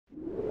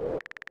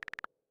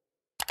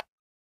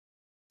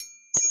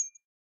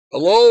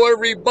Hello,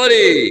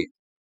 everybody,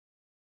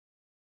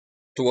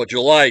 to a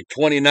July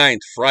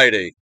 29th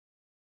Friday.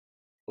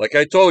 Like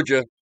I told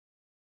you,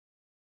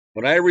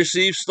 when I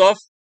receive stuff,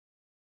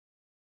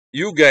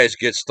 you guys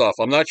get stuff.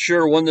 I'm not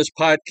sure when this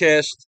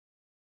podcast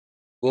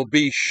will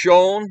be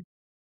shown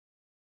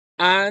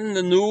on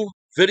the new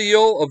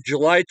video of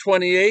July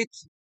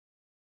 28th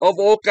of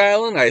Oak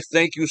Island. I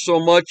thank you so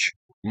much,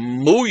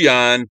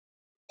 Muyan.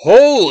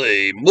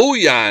 Holy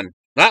Muyan.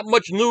 Not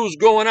much news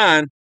going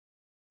on,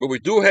 but we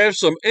do have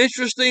some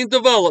interesting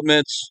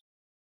developments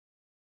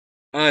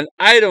on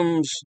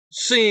items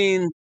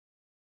seen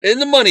in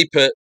the money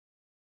pit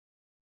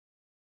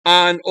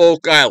on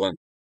Oak Island.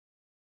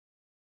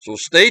 So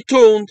stay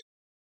tuned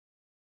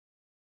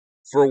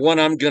for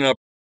when I'm going to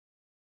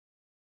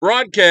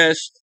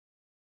broadcast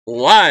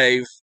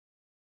live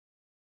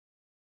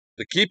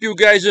to keep you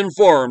guys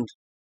informed.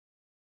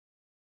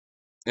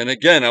 And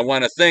again, I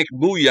want to thank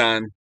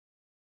Muyan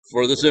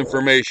for this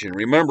information.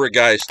 Remember,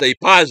 guys, stay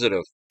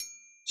positive.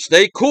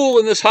 Stay cool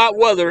in this hot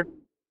weather.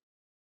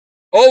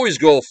 Always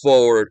go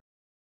forward.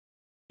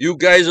 You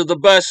guys are the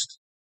best.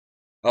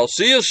 I'll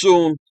see you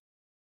soon.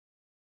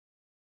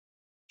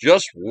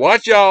 Just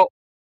watch out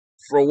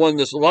for when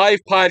this live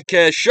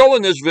podcast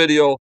showing this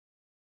video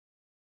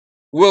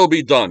will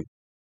be done.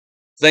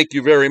 Thank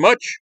you very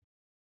much.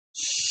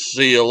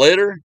 See you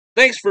later.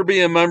 Thanks for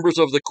being members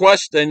of the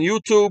Quest and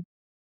YouTube.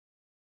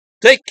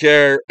 Take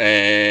care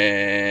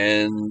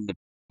and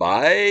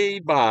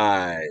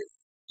bye-bye.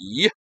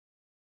 Yeah.